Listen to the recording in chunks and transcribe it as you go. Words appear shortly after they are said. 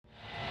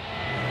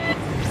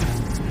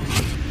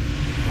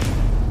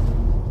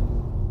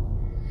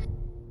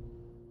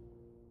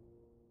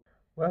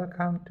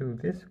Welcome to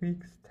this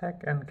week's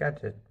Tech and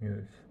Gadget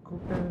News.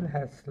 Google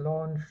has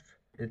launched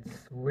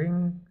its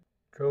Wing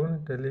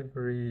drone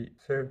delivery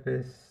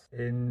service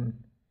in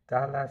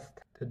Dallas.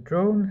 The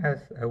drone has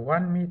a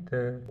 1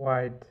 meter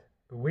wide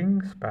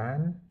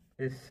wingspan,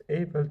 is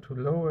able to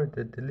lower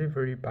the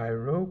delivery by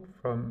rope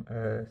from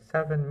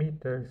 7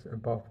 meters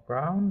above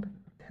ground.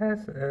 It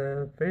has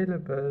a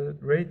available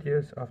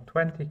radius of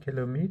 20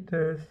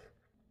 kilometers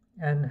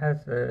and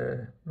has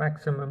a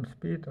maximum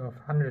speed of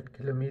 100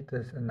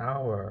 kilometers an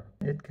hour.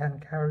 It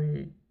can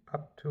carry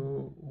up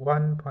to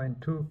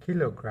 1.2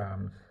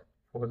 kilograms.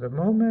 For the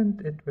moment,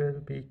 it will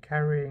be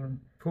carrying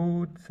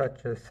food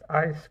such as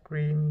ice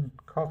cream,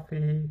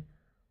 coffee,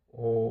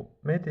 or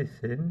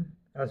medicine,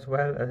 as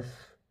well as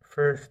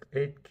first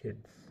aid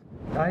kits.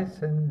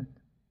 Dyson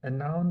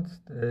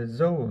announced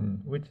Zone,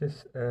 which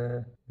is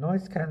a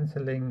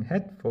noise-cancelling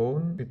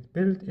headphone with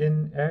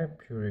built-in air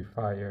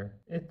purifier.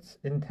 Its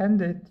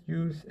intended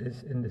use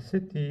is in the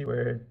city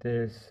where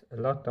there's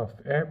a lot of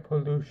air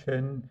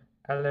pollution,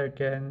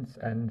 allergens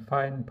and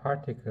fine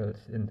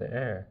particles in the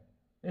air.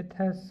 It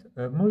has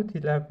a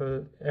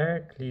multi-level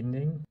air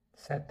cleaning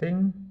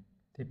setting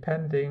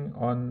depending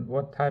on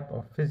what type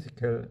of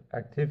physical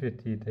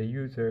activity the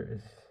user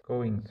is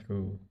going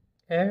through.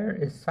 Air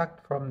is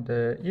sucked from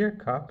the ear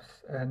cups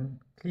and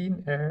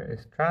clean air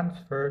is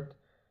transferred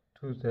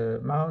to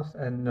the mouth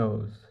and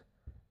nose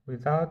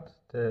without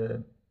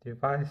the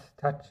device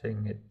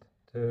touching it.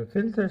 The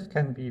filters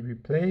can be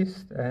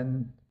replaced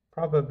and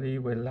probably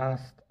will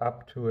last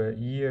up to a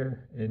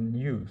year in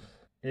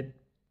use. It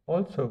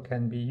also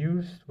can be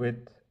used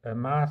with a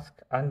mask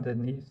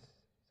underneath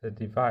the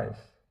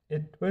device.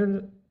 It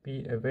will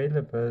be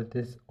available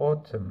this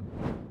autumn.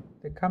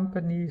 The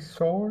company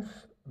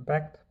Source,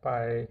 backed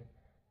by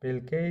Bill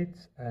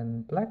Gates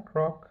and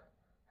BlackRock,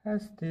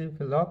 has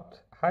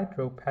developed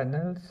hydro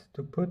panels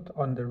to put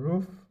on the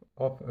roof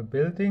of a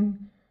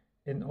building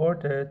in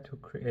order to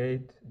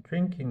create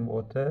drinking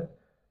water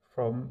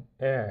from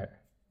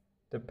air.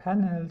 The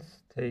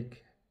panels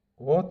take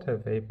water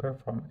vapor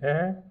from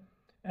air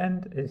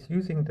and is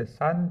using the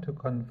sun to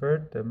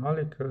convert the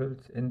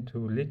molecules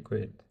into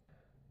liquid.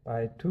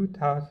 By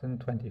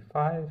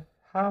 2025,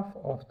 half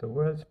of the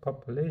world's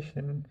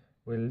population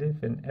will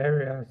live in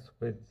areas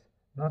with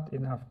not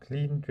enough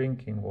clean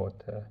drinking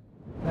water.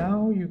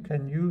 Now you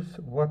can use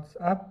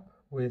WhatsApp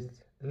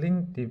with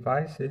linked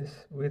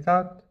devices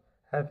without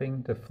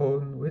having the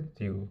phone with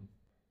you.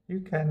 You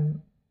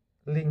can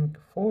link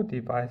 4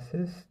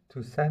 devices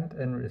to send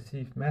and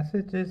receive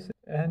messages,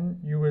 and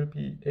you will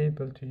be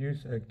able to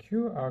use a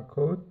QR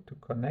code to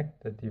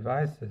connect the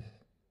devices.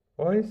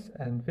 Voice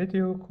and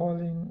video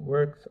calling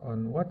works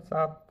on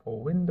WhatsApp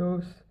for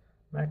Windows,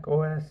 Mac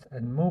OS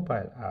and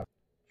mobile apps.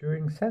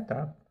 During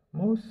setup,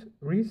 most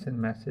recent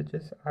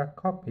messages are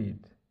copied.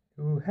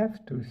 You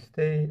have to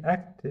stay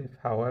active,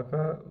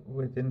 however,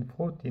 within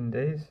 14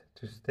 days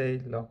to stay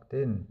logged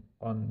in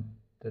on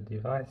the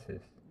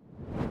devices.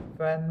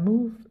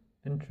 VanMoof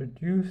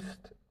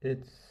introduced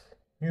its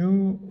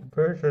new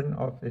version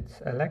of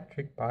its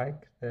electric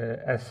bike, the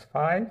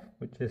S5,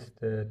 which is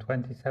the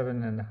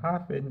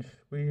 27.5-inch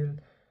wheel,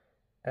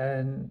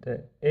 and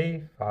the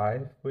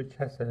A5, which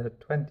has a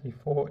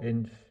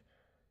 24-inch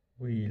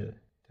wheel.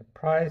 The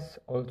price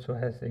also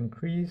has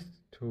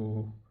increased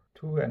to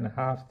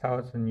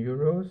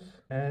 €2,500,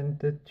 and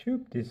the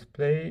tube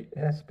display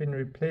has been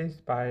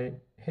replaced by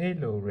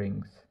halo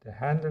rings. The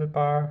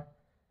handlebar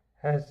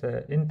has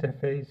an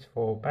interface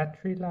for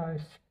battery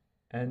life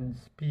and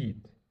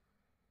speed.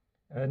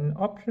 An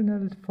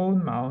optional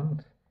phone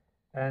mount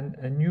and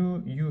a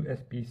new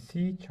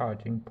USB-C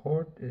charging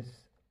port is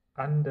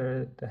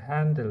under the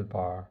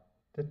handlebar.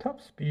 The top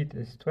speed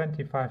is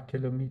 25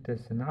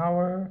 kilometers an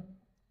hour,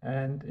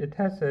 and it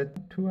has a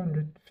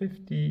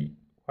 250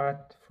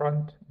 watt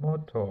front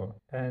motor,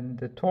 and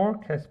the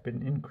torque has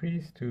been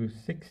increased to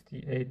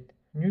 68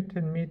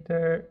 Newton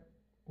meter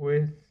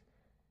with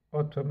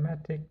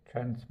automatic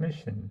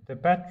transmission. The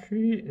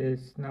battery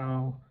is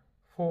now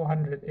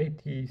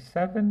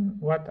 487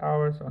 watt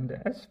hours on the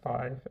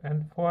S5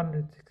 and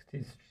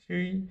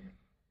 463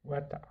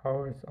 watt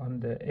hours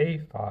on the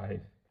A5.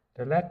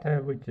 The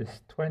latter, which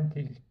is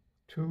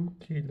 22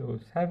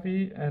 kilos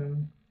heavy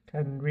and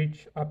can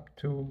reach up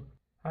to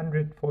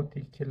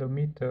 140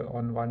 kilometers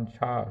on one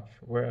charge,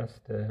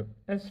 whereas the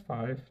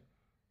S5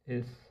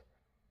 is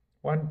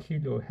 1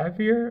 kilo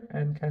heavier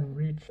and can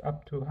reach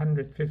up to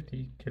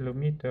 150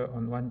 kilometers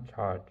on one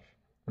charge.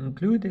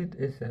 Included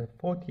is a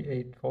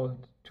 48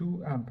 volt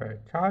 2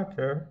 ampere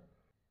charger,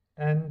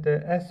 and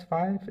the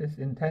S5 is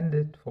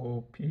intended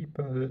for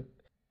people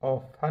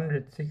of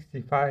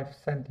 165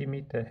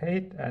 centimeter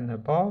height and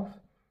above,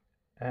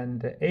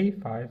 and the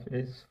A5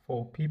 is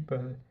for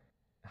people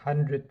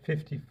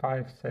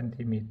 155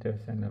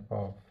 centimeters and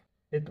above.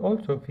 It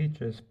also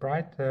features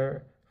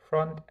brighter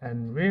front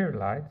and rear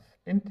lights,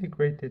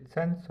 integrated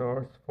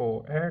sensors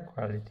for air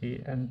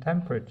quality and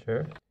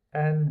temperature,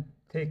 and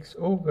takes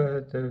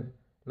over the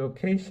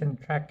location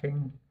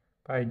tracking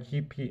by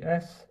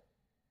GPS,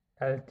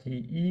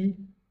 LTE,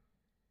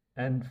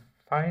 and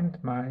Find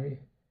My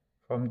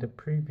from the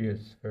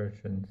previous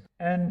versions,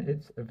 and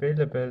it's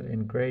available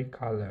in grey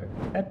color.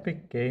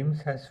 Epic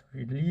Games has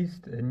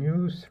released a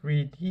new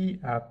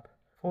 3D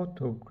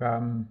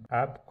photogram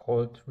app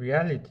called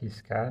Reality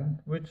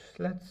Scan, which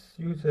lets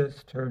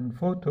users turn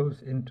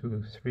photos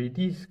into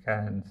 3D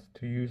scans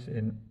to use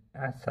in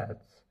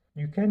assets.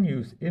 You can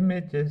use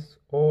images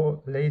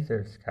or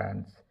laser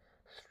scans.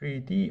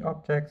 3D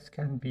objects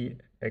can be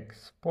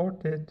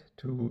exported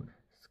to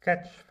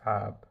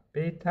Sketchfab.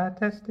 Beta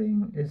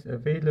testing is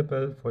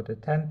available for the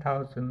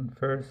 10,000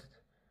 first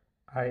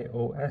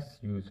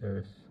iOS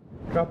users.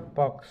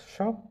 Dropbox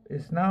Shop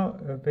is now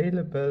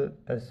available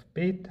as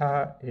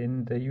beta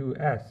in the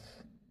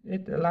US.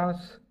 It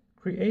allows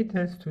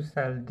creators to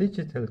sell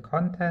digital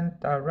content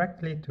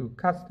directly to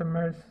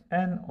customers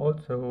and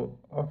also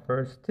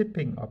offers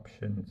tipping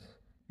options.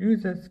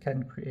 Users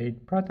can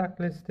create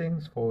product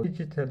listings for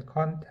digital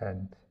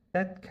content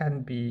that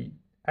can be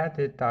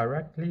added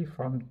directly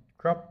from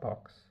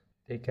Dropbox.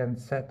 They can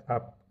set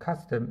up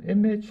custom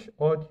image,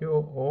 audio,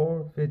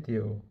 or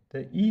video.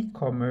 The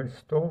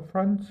e-commerce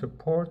storefront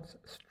supports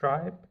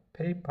Stripe,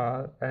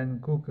 PayPal,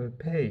 and Google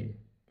Pay.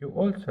 You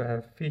also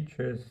have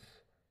features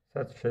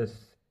such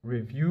as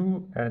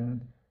review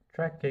and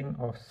tracking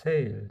of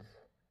sales.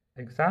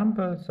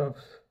 Examples of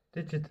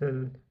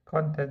digital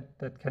content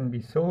that can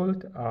be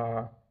sold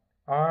are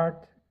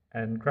art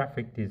and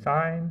graphic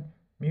design,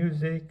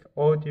 music,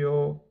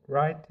 audio,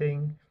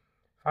 writing,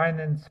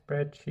 finance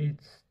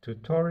spreadsheets,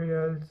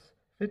 tutorials,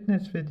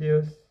 fitness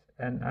videos,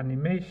 and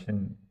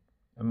animation,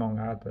 among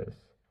others.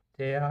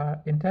 They are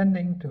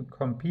intending to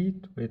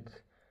compete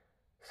with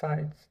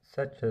sites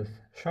such as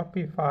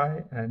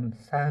Shopify and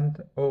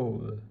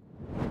Sandol.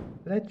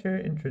 Ledger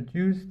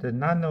introduced the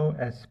Nano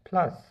S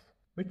Plus,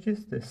 which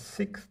is the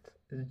 6th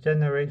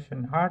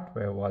generation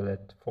hardware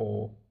wallet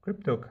for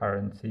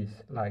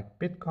cryptocurrencies like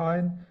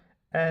Bitcoin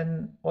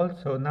and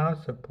also now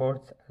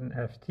supports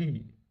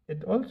NFT.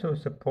 It also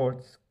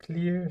supports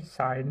clear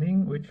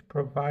signing, which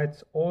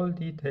provides all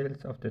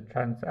details of the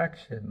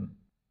transaction.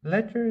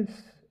 Ledger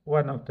is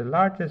one of the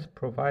largest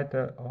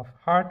providers of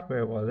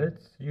hardware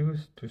wallets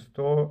used to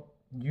store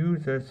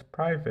users'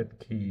 private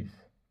keys.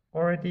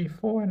 Already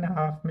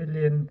 4.5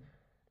 million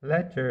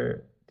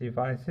Ledger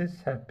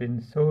devices have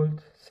been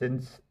sold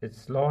since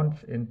its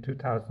launch in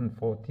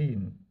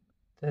 2014.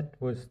 That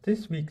was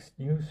this week's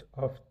news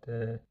of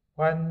the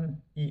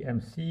One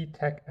EMC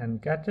Tech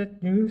and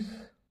Gadget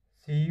News.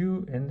 See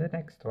you in the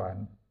next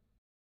one.